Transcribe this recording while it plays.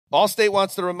Allstate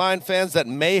wants to remind fans that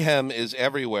mayhem is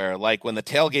everywhere, like when the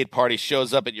tailgate party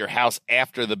shows up at your house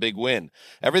after the big win.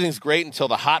 Everything's great until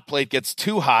the hot plate gets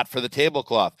too hot for the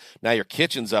tablecloth. Now your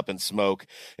kitchen's up in smoke.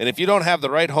 And if you don't have the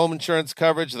right home insurance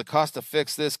coverage, the cost to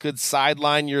fix this could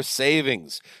sideline your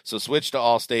savings. So switch to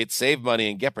Allstate, save money,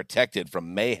 and get protected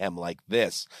from mayhem like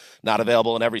this. Not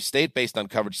available in every state based on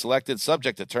coverage selected,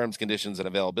 subject to terms, conditions, and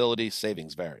availability.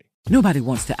 Savings vary. Nobody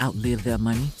wants to outlive their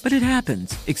money, but it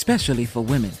happens, especially for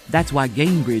women. That's why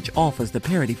Gainbridge offers the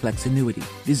Parity Flex annuity,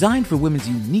 designed for women's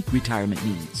unique retirement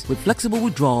needs, with flexible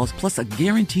withdrawals plus a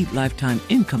guaranteed lifetime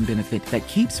income benefit that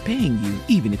keeps paying you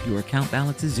even if your account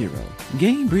balance is zero.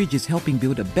 Gainbridge is helping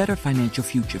build a better financial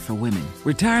future for women.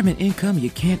 Retirement income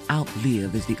you can't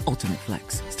outlive is the ultimate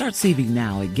flex. Start saving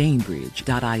now at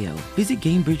Gainbridge.io. Visit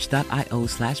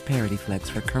Gainbridge.io/ParityFlex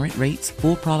for current rates,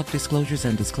 full product disclosures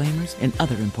and disclaimers, and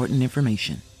other important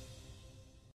information.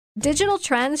 Digital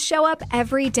trends show up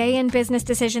every day in business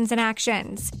decisions and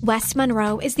actions. West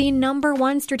Monroe is the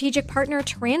 #1 strategic partner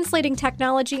translating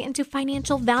technology into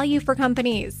financial value for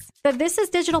companies. The This is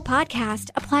Digital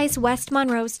podcast applies West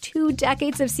Monroe's 2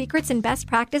 decades of secrets and best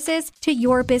practices to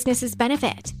your business's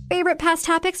benefit. Favorite past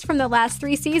topics from the last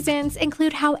 3 seasons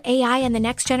include how AI and the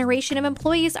next generation of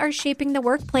employees are shaping the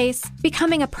workplace,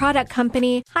 becoming a product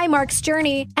company, Highmark's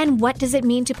journey, and what does it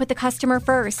mean to put the customer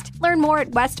first. Learn more at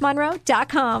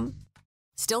westmonroe.com.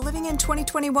 Still living in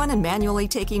 2021 and manually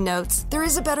taking notes? There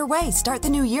is a better way. Start the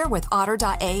new year with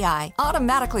Otter.ai.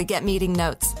 Automatically get meeting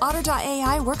notes.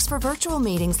 Otter.ai works for virtual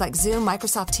meetings like Zoom,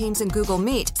 Microsoft Teams, and Google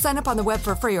Meet. Sign up on the web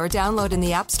for free or download in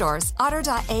the app stores.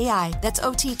 Otter.ai. That's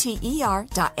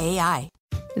OTTER.ai.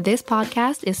 This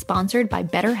podcast is sponsored by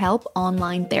BetterHelp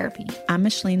Online Therapy. I'm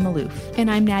Micheline Malouf.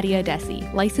 And I'm Nadia Desi,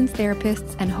 licensed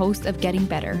therapists and host of Getting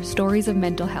Better, Stories of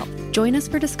Mental Health. Join us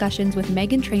for discussions with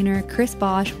Megan Trainor, Chris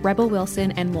Bosch, Rebel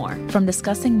Wilson, and more. From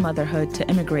discussing motherhood to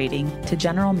immigrating to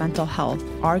general mental health,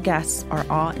 our guests are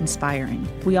awe-inspiring.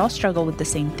 We all struggle with the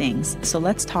same things, so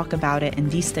let's talk about it and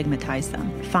destigmatize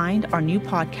them. Find our new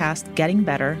podcast, Getting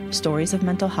Better, Stories of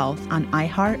Mental Health, on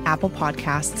iHeart, Apple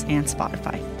Podcasts, and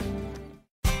Spotify.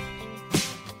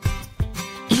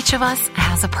 Each of us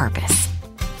has a purpose.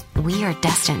 We are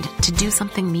destined to do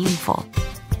something meaningful,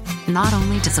 not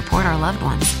only to support our loved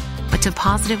ones, but to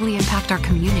positively impact our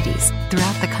communities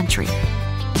throughout the country.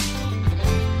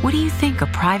 What do you think a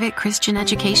private Christian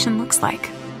education looks like?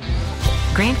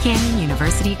 Grand Canyon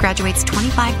University graduates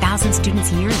 25,000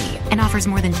 students yearly and offers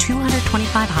more than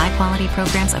 225 high-quality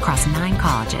programs across 9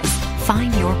 colleges.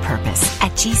 Find your purpose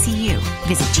at GCU.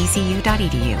 Visit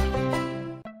gcu.edu.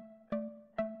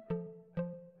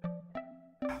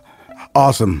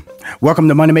 Awesome. Welcome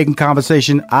to Money Making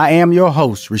Conversation. I am your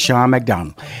host, Rashawn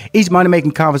McDonald. Each Money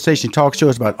Making Conversation talk show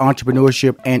is about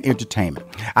entrepreneurship and entertainment.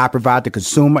 I provide the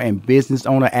consumer and business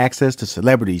owner access to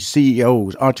celebrities,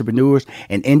 CEOs, entrepreneurs,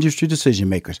 and industry decision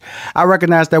makers. I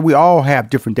recognize that we all have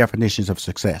different definitions of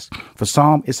success. For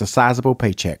some, it's a sizable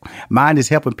paycheck. Mine is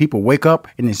helping people wake up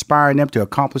and inspiring them to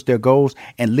accomplish their goals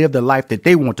and live the life that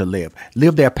they want to live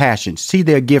their passion, see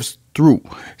their gifts through,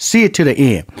 see it to the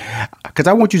end. Because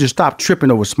I want you to stop tripping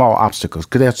over small obstacles,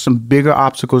 because there's some bigger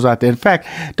obstacles out there. In fact,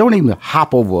 don't even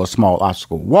hop over a small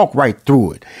obstacle. Walk right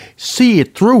through it. See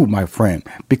it through, my friend.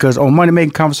 Because on Money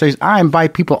Making Conversations, I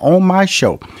invite people on my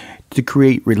show to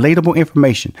create relatable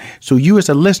information so you as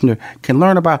a listener can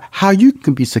learn about how you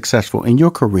can be successful in your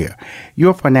career,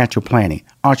 your financial planning,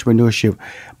 entrepreneurship,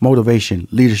 motivation,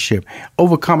 leadership,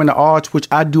 overcoming the odds, which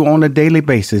I do on a daily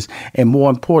basis, and more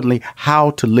importantly,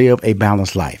 how to live a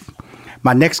balanced life.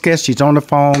 My next guest, she's on the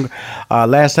phone.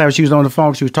 Last time she was on the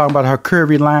phone, she was talking about her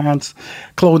curvy lines,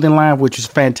 clothing line, which is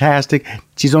fantastic.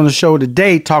 She's on the show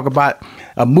today, talk about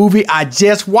a movie I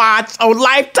just watched on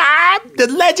Lifetime, the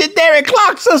legendary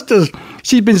Clark Sisters.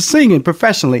 She's been singing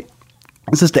professionally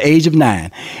since the age of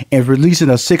 9 and releasing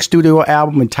a 6th studio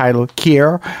album entitled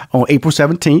Kierra on April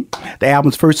 17th. The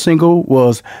album's first single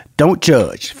was Don't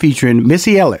Judge, featuring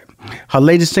Missy Elliott. Her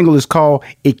latest single is called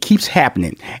It Keeps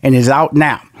Happening and is out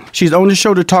now. She's on the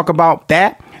show to talk about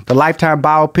that, the Lifetime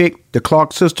biopic, the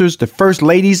Clark Sisters, the First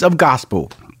Ladies of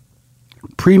Gospel,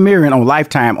 premiering on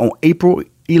Lifetime on April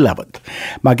 11th.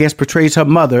 My guest portrays her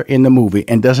mother in the movie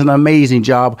and does an amazing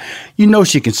job. You know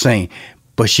she can sing,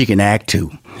 but she can act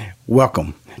too.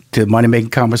 Welcome to Money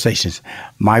Making Conversations,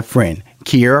 my friend,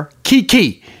 Kierra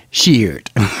Kiki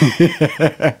Sheard.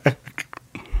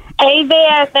 Hey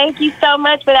there. Thank you so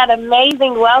much for that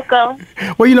amazing welcome.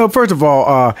 Well, first of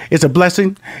all, it's a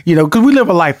blessing, because we live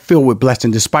a life filled with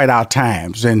blessing despite our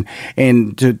times. And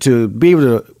to be able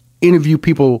to interview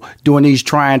people during these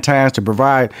trying times to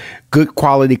provide good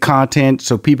quality content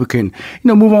so people can,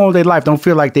 move on with their life. Don't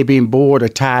feel like they're being bored or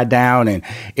tied down and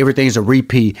everything's a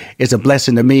repeat. It's a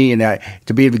blessing to me and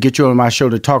to be able to get you on my show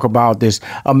to talk about this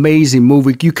amazing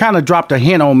movie. You kind of dropped a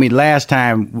hint on me last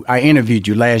time I interviewed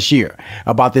you last year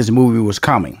about this movie was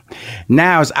coming.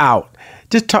 Now it's out.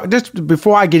 Just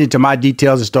before I get into my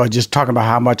details and start just talking about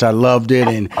how much I loved it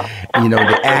and,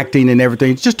 the acting and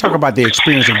everything, just talk about the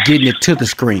experience of getting it to the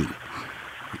screen.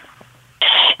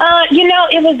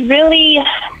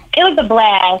 It was a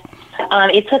blast.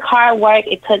 It took hard work.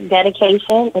 It took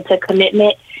dedication. It took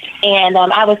commitment. And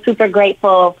I was super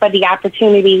grateful for the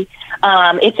opportunity.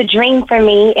 It's a dream for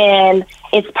me, and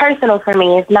it's personal for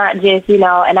me. It's not just,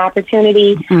 an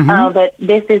opportunity, but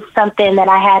this is something that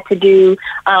I had to do,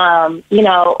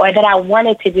 or that I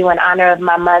wanted to do in honor of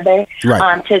my mother,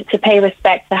 right. To pay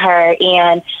respect to her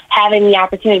and having the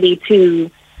opportunity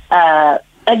to,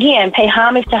 again, pay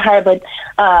homage to her, but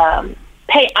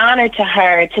pay honor to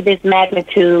her to this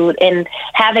magnitude and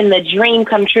having the dream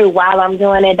come true while I'm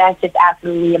doing it. That's just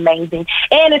absolutely amazing.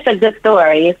 And it's a good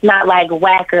story. It's not like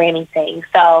whack or anything.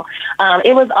 So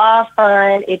it was all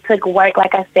fun. It took work,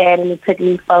 like I said, and it took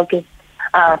me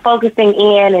focusing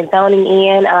in and zoning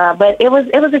in. But it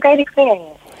was a great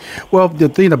experience. Well, the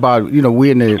thing about,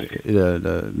 we're in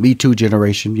the Me Too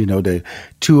generation, the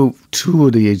two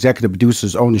of the executive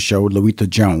producers on the show, Louisa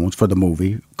Jones for the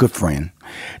movie, good friend,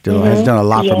 has done a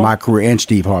lot for my career and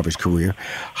Steve Harvey's career.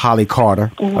 Holly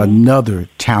Carter, another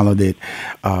talented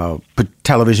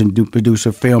television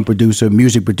producer, film producer,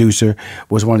 music producer,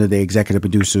 was one of the executive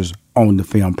producers on the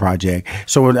film project.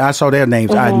 So when I saw their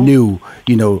names, I knew,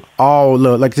 all,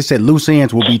 like they said, loose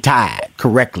ends will be tied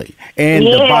correctly. And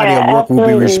the body of work will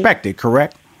be respected,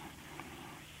 correct?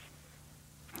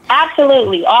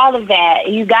 Absolutely. All of that.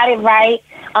 You got it right.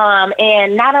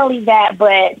 And not only that,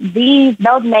 but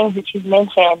those names that you've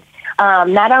mentioned,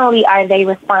 not only are they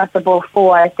responsible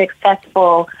for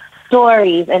successful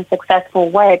stories and successful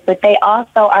work, but they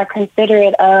also are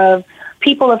considerate of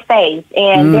people of faith,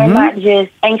 and they're not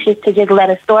just anxious to just let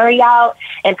a story out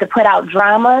and to put out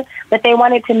drama, but they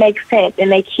want it to make sense, and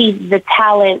they keep the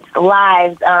talent's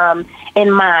lives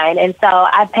in mind. And so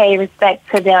I pay respect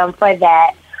to them for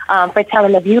that, for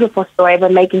telling a beautiful story,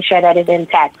 but making sure that it's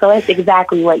intact. So it's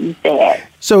exactly what you said.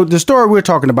 So the story we're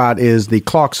talking about is the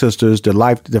Clark Sisters,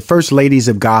 the First Ladies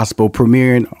of Gospel,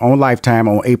 premiering on Lifetime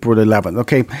on April 11th.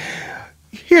 Okay.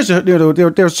 Here's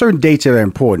there are certain dates that are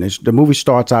important. The movie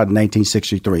starts out in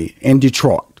 1963 in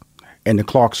Detroit, and the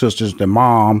Clark sisters, the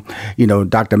mom,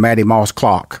 Dr. Mattie Moss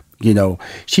Clark,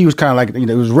 she was kind of like,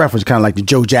 it was referenced kind of like the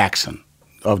Joe Jackson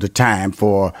of the time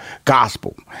for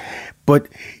gospel. But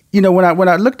when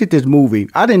I looked at this movie,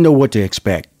 I didn't know what to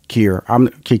expect. Kierra,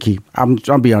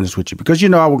 I'll be honest with you, because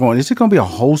I was going, is it going to be a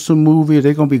wholesome movie? Is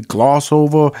it going to be gloss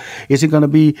over? Is it going to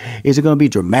be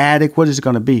dramatic? What is it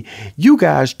going to be? You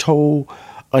guys told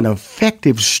an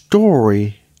effective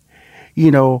story,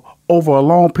 over a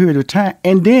long period of time,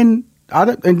 and then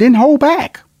hold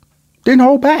back. Didn't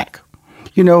hold back.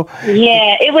 Yeah,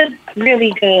 it was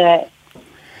really good.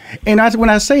 And when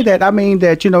I say that, I mean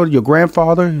that your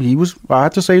grandfather, he was, I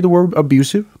have to say the word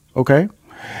abusive, okay.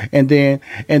 And then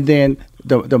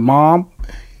the mom,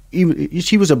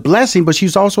 she was a blessing, but she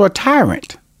was also a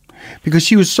tyrant, because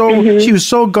she was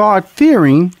so God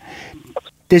fearing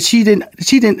that she didn't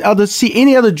see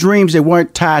any other dreams that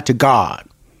weren't tied to God.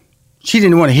 She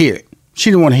didn't want to hear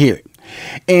it.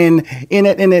 And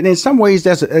in some ways,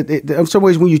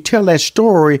 when you tell that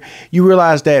story, you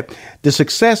realize that the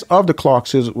success of the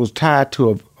Clarks was tied to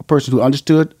a person who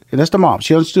understood, and that's the mom.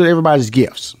 She understood everybody's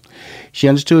gifts. She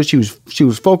understood she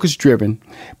was focus driven,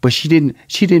 but she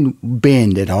didn't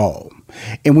bend at all.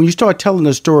 And when you start telling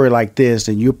a story like this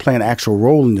and you're playing an actual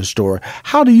role in the story,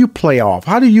 how do you play off?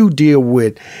 How do you deal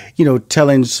with,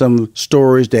 telling some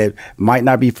stories that might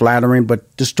not be flattering,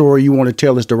 but the story you want to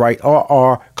tell is the right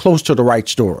or close to the right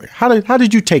story? How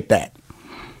did you take that?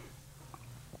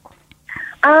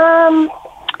 How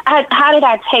did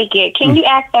I take it? Can you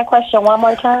ask that question one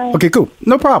more time? Okay, cool.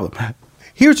 No problem.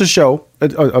 Here's a show,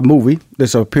 a movie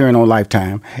that's appearing on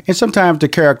Lifetime, and sometimes the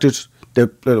characters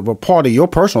that were part of your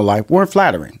personal life weren't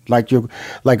flattering. Like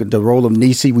the role of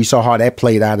Niecy, we saw how that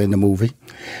played out in the movie.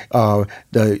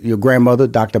 Your grandmother,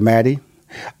 Dr. Mattie,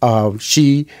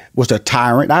 she was a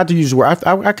tyrant. I have to use the word.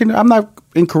 I'm not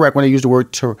incorrect when I use the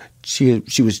word. She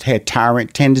had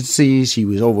tyrant tendencies. She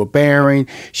was overbearing.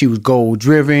 She was goal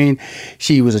driven.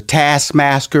 She was a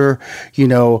taskmaster. She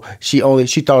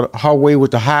thought her way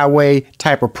was the highway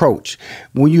type approach.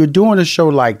 When you're doing a show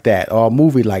like that, or a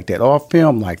movie like that, or a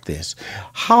film like this,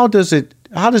 how does it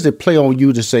does it play on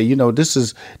you to say,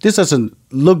 this doesn't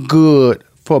look good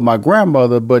for my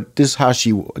grandmother, but this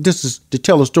is to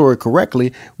tell the story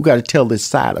correctly, we got to tell this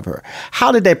side of her.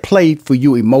 How did that play for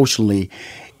you emotionally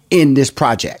in this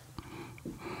project?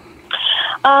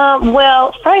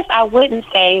 Well, first, I wouldn't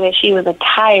say that she was a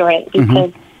tyrant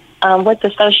because what's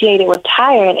associated with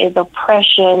tyrant is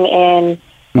oppression and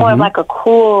more of like a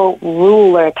cruel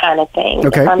ruler kind of thing,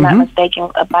 if I'm not mistaken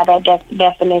by that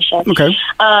definition. Okay.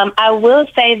 I will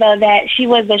say, though, that she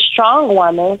was a strong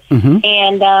woman,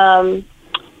 and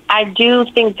I do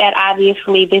think that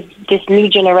obviously this new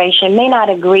generation may not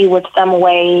agree with some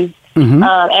ways,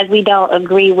 as we don't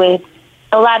agree with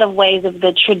a lot of ways of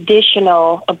the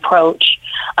traditional approach.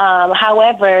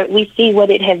 However, we see what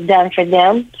it has done for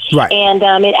them. Right. And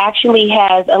it actually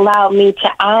has allowed me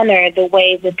to honor the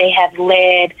ways that they have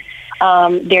led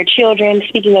their children,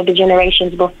 speaking of the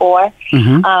generations before.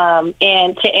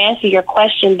 And to answer your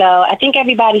question, though, I think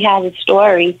everybody has a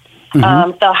story.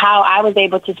 So how I was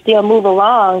able to still move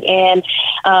along and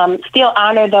still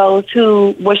honor those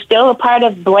who were still a part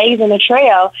of blazing the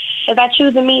trail is I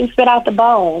choose the meat and spit out the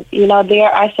bones.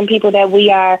 There are some people that we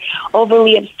are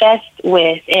overly obsessed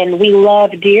with and we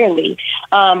love dearly,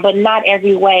 but not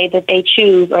every way that they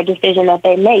choose or decision that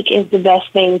they make is the best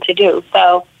thing to do.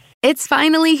 So it's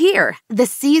finally here, the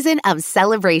season of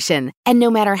celebration. And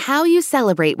no matter how you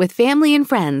celebrate with family and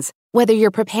friends, whether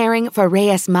you're preparing for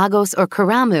Reyes Magos or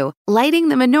Karamu, lighting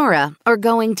the menorah, or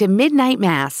going to midnight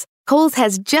mass, Kohl's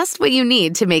has just what you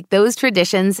need to make those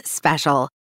traditions special.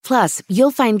 Plus,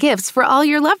 you'll find gifts for all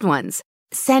your loved ones.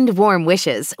 Send warm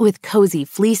wishes with cozy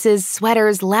fleeces,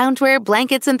 sweaters, loungewear,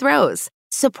 blankets, and throws.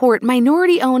 Support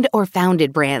minority-owned or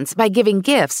founded brands by giving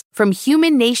gifts from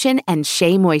Human Nation and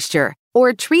Shea Moisture.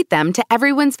 Or treat them to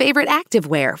everyone's favorite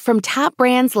activewear from top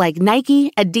brands like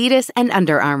Nike, Adidas, and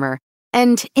Under Armour.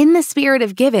 And in the spirit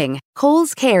of giving,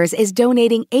 Kohl's Cares is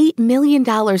donating $8 million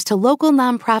to local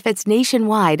nonprofits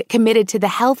nationwide committed to the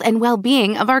health and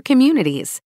well-being of our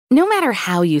communities. No matter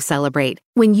how you celebrate,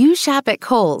 when you shop at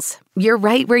Kohl's, you're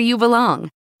right where you belong.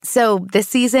 So this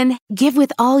season, give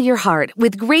with all your heart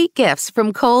with great gifts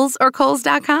from Kohl's or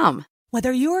Kohls.com.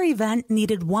 Whether your event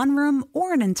needed one room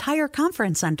or an entire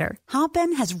conference center,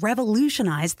 Hopin has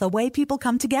revolutionized the way people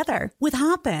come together. With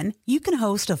Hopin, you can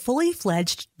host a fully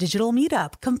fledged digital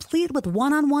meetup, complete with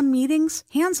one-on-one meetings,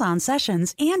 hands-on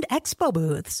sessions, and expo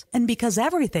booths. And because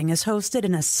everything is hosted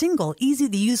in a single,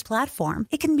 easy-to-use platform,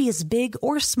 it can be as big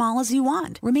or small as you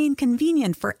want, remain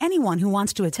convenient for anyone who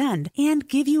wants to attend, and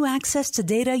give you access to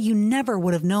data you never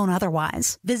would have known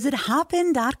otherwise. Visit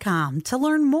hopin.com to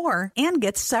learn more and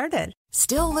get started.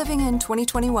 Still living in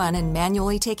 2021 and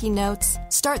manually taking notes?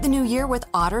 Start the new year with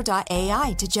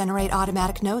Otter.ai to generate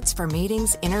automatic notes for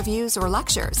meetings, interviews, or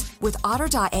lectures. With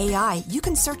Otter.ai, you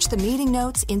can search the meeting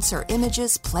notes, insert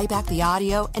images, play back the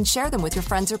audio, and share them with your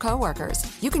friends or coworkers.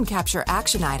 You can capture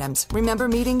action items, remember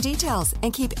meeting details,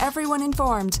 and keep everyone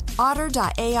informed.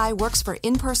 Otter.ai works for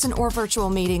in-person or virtual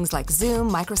meetings like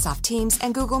Zoom, Microsoft Teams,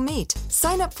 and Google Meet.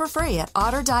 Sign up for free at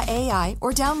Otter.ai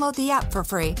or download the app for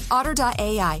free.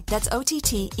 Otter.ai, that's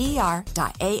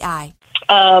OTTER.ai.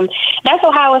 That's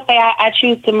how I would say I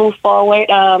choose to move forward.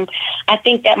 I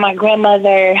think that my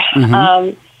grandmother,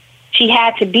 she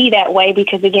had to be that way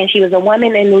because, again, she was a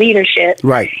woman in leadership.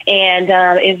 Right. And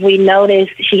if we notice,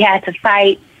 she had to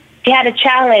fight. She had a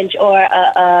challenge, or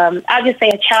I'll just say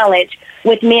a challenge,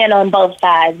 with men on both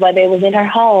sides, whether it was in her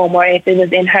home or if it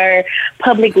was in her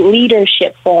public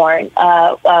leadership form.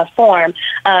 So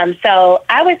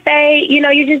I would say,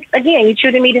 you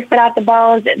choosing me to spit out the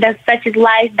bones. That's such is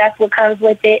life. That's what comes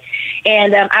with it.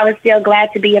 And I was still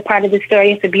glad to be a part of the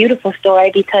story. It's a beautiful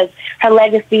story because her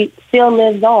legacy still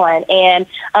lives on. And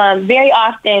very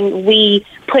often we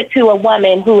put to a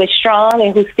woman who is strong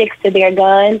and who sticks to their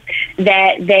guns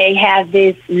that they have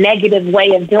this negative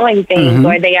way of doing things,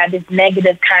 or they are this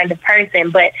negative kind of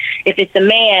person. But if it's a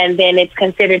man, then it's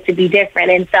considered to be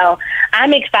different. And so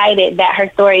I'm excited that her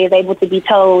story is able to be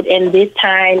told in this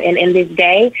time and in this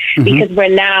day, because we're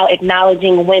now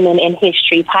acknowledging women in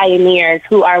history, pioneers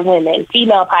who are women,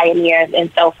 female pioneers,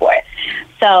 and so forth.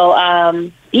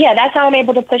 So, that's how I'm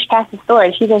able to push past the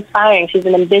story. She's inspiring. She's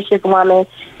an ambitious woman.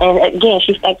 And again,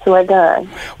 she stuck to her gun.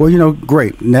 Well,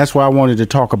 great. And that's why I wanted to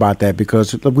talk about that,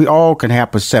 because we all can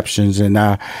have perceptions. And,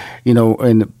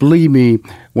 and believe me,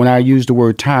 when I used the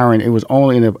word tyrant, it was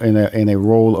only in a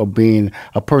role of being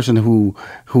a person who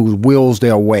wills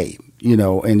their way,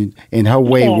 and her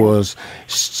way was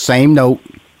same note,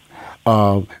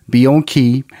 be on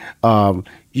key,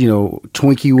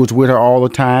 Twinkie was with her all the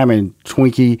time, and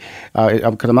Twinkie,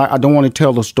 because I don't want to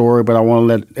tell the story, but I want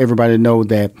to let everybody know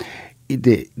that,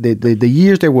 the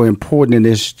years that were important in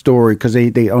this story, because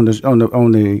they on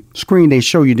the screen they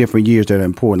show you different years that are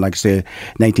important. Like I said,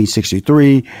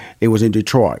 1963, it was in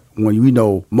Detroit when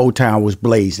Motown was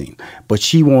blazing, but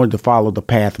she wanted to follow the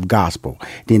path of gospel.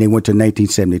 Then they went to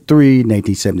 1973,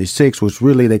 1976 was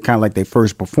really their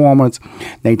first performance.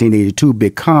 1982,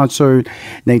 big concert.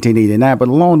 1989, but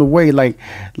along the way, like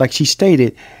she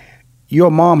stated,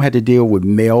 your mom had to deal with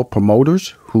male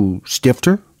promoters who stiffed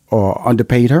her or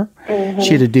underpaid her. Mm-hmm.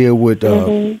 She had to deal with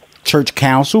church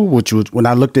council, which was, when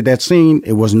I looked at that scene,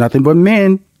 it was nothing but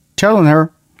men telling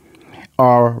her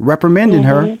or reprimanding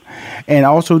her, and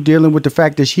also dealing with the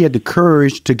fact that she had the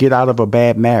courage to get out of a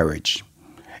bad marriage.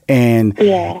 And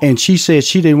she said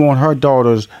she didn't want her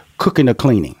daughters cooking or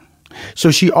cleaning.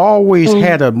 So she always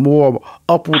had a more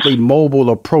upwardly mobile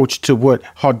approach to what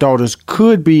her daughters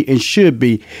could be and should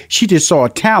be. She just saw a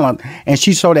talent, and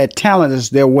she saw that talent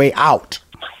as their way out.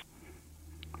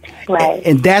 Right.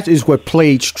 And that is what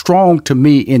played strong to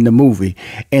me in the movie.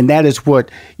 And that is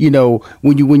what,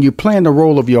 when you're playing the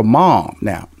role of your mom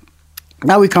now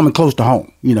we're coming close to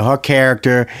home. Her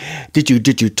character. Did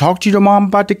you talk to your mom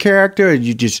about the character? Or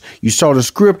you saw the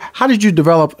script? How did you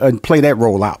develop and play that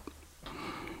role out?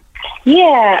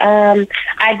 Yeah,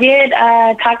 I did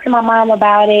talk to my mom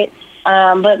about it.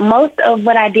 But most of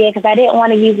what I did, because I didn't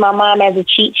want to use my mom as a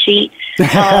cheat sheet,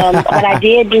 but I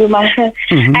did do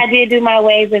my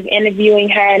ways of interviewing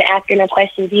her and asking her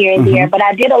questions here and there. But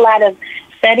I did a lot of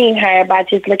studying her by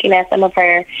just looking at some of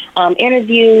her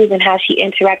interviews and how she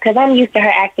interacts, because I'm used to her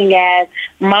acting as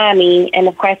mommy, and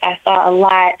of course I saw a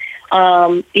lot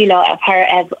of her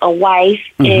as a wife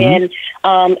and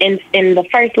the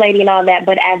first lady and all that.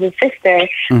 But as a sister,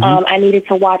 I needed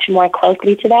to watch more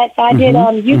closely to that. So I did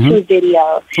YouTube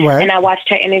videos, and I watched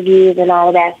her interviews and all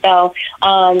of that. So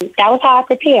that was how I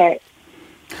prepared.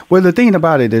 Well, the thing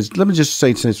about it is, let me just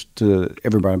say this to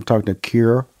everybody. I'm talking to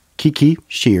Kierra, Kiki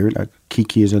Sheard.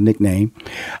 Kiki is a nickname.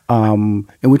 And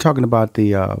we're talking about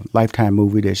the Lifetime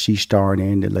movie that she starred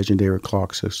in, the legendary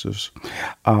Clark sisters.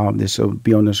 This will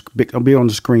be on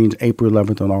the screens April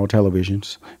 11th on all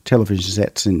television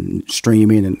sets and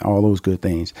streaming and all those good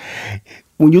things.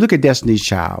 When you look at Destiny's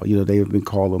Child, they have been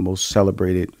called the most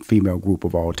celebrated female group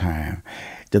of all time.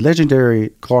 The legendary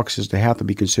Clark sisters have to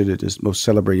be considered the most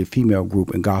celebrated female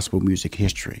group in gospel music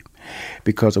history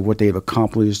because of what they've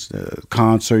accomplished, the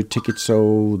concert tickets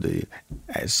sold, the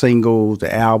singles,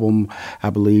 the album.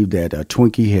 I believe that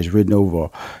Twinkie has written over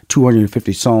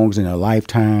 250 songs in her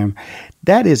lifetime.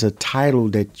 That is a title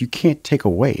that you can't take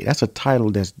away. That's a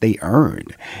title that they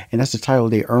earned. And that's a title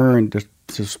they earned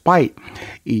despite,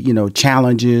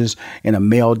 challenges in a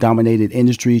male-dominated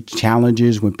industry,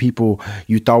 challenges when people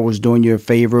you thought was doing you a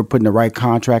favor, putting the right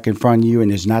contract in front of you, and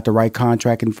it's not the right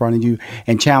contract in front of you,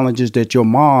 and challenges that your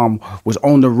mom was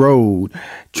on the road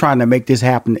trying to make this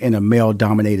happen in a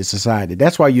male-dominated society.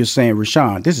 That's why you're saying,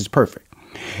 Rashawn, this is perfect.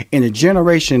 In a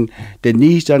generation that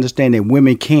needs to understand that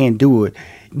women can do it,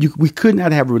 we could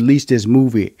not have released this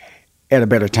movie at a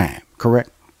better time,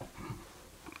 correct?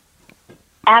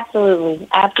 Absolutely.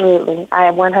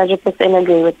 I 100%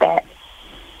 agree with that.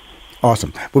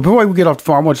 Awesome. But before we get off the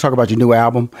phone, I want to talk about your new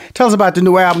album. Tell us about the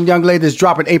new album, young lady, that's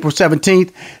dropping April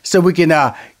 17th, so we can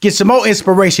get some more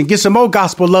inspiration, get some more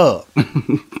gospel love.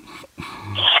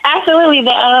 Absolutely.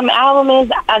 The album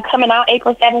is coming out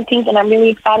April 17th, and I'm really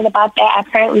excited about that. I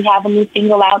currently have a new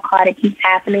single out called It Keeps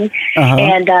Happening.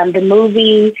 And the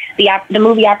movie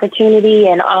opportunity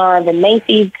and the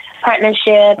Macy's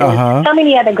partnership and so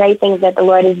many other great things that the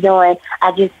Lord is doing.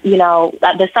 I just,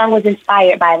 the song was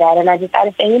inspired by that, and I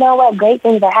decided to say, you know what, great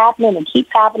things are happening and keeps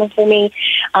happening for me.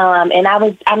 And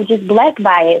I'm just blessed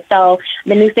by it. So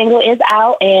the new single is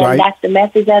out, and that's the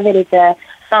message of it. It's a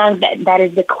song that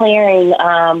is declaring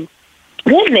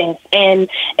goodness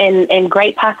and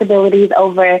great possibilities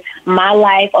over my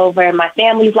life, over my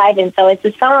family's life. And so it's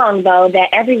a song, though, that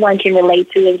everyone can relate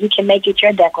to, and you can make it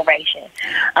your declaration.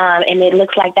 And it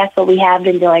looks like that's what we have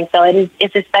been doing. So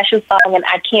it's a special song, and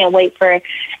I can't wait for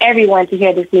everyone to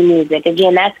hear this new music.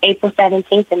 Again, that's April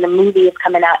 17th, and the movie is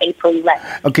coming out April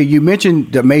 11th. Okay, you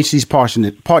mentioned the Macy's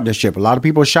partnership. A lot of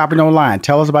people are shopping online.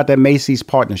 Tell us about that Macy's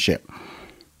partnership.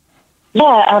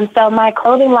 Yeah, so my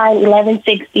clothing line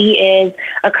 1160 is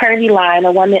a curvy line,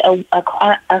 a line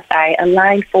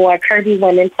for curvy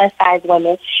women, plus size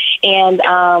women, and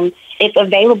it's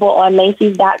available on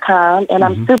Macy's.com, and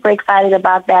I'm super excited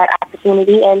about that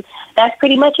opportunity. And that's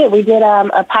pretty much it. We did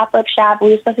a pop-up shop. We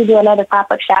were supposed to do another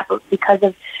pop-up shop, but because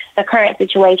of the current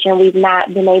situation, we've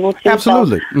not been able to.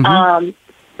 Absolutely. So,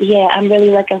 Yeah, I'm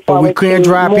really looking forward to we can't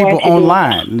drive people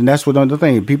online, and that's what the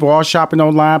thing. People are shopping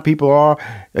online. People are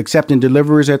accepting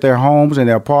deliveries at their homes and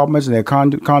their apartments and their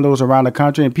condos around the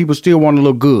country, and people still want to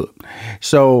look good.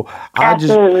 So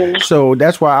so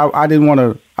that's why I didn't want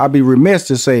to. I'd be remiss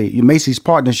to say Macy's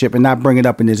partnership and not bring it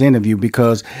up in this interview,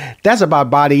 because that's about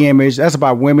body image. That's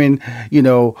about women,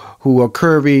 who are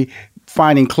curvy,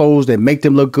 finding clothes that make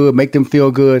them look good, make them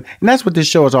feel good. And that's what this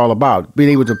show is all about, being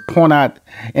able to point out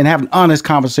and have an honest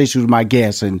conversation with my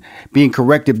guests and being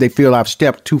correct if they feel I've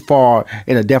stepped too far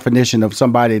in a definition of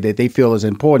somebody that they feel is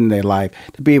important in their life,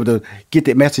 to be able to get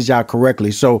that message out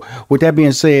correctly. So with that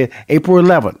being said, April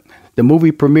 11th, the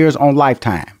movie premieres on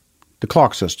Lifetime, The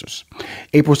Clark Sisters.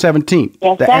 April 17th,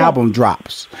 the album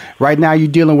drops. Right now you're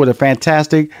dealing with a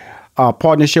fantastic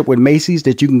partnership with Macy's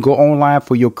that you can go online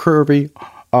for your curvy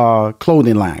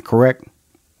clothing line, correct?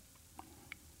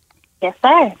 Yes,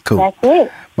 sir. Cool. That's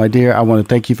it. My dear, I want to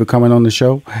thank you for coming on the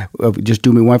show. Just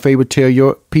do me one favor, tell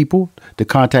your people to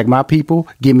contact my people.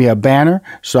 Give me a banner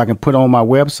so I can put on my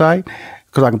website,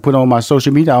 because I can put on my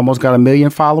social media. I almost got 1 million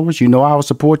followers. I will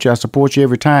support you. I support you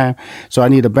every time. So I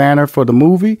need a banner for the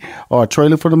movie or a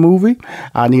trailer for the movie.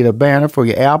 I need a banner for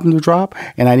your album to drop,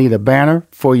 and I need a banner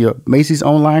for your Macy's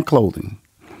online clothing.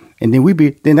 And then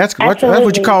that's what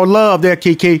you call love there,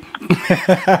 Kiki.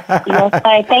 Yes,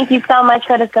 sir. Thank you so much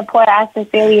for the support. I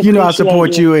sincerely appreciate I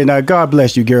support you, and God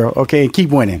bless you, girl. Okay, and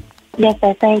keep winning. Yes,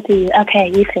 sir. Thank you.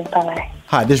 Okay, you too. Bye-bye.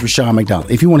 Hi, this is Rushion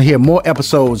McDonald. If you want to hear more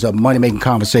episodes of Money Making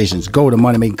Conversations, go to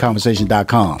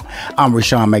moneymakingconversation.com. I'm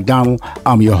Rushion McDonald.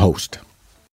 I'm your host.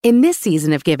 In this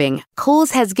season of giving, Kohl's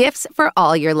has gifts for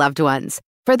all your loved ones.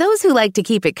 For those who like to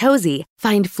keep it cozy,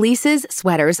 find fleeces,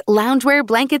 sweaters, loungewear,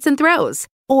 blankets, and throws.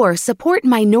 Or support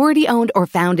minority-owned or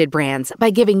founded brands by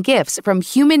giving gifts from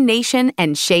Human Nation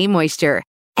and Shea Moisture.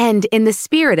 And in the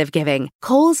spirit of giving,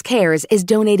 Kohl's Cares is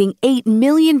donating $8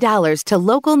 million to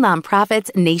local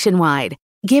nonprofits nationwide.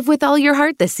 Give with all your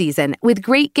heart this season with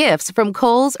great gifts from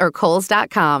Kohl's or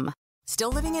Kohls.com.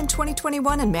 Still living in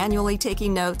 2021 and manually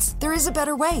taking notes? There is a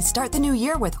better way. Start the new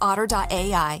year with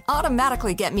Otter.ai.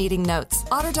 Automatically get meeting notes.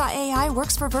 Otter.ai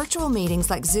works for virtual meetings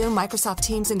like Zoom, Microsoft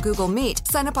Teams, and Google Meet.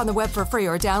 Sign up on the web for free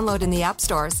or download in the app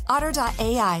stores.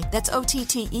 Otter.ai. That's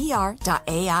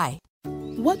OTTER.ai.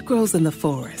 What grows in the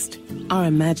forest? Our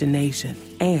imagination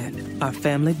and our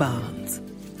family bonds.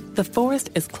 The forest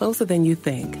is closer than you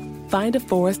think. Find a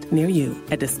forest near you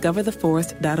at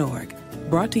discovertheforest.org.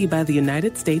 Brought to you by the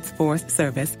United States Forest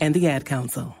Service and the Ad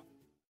Council.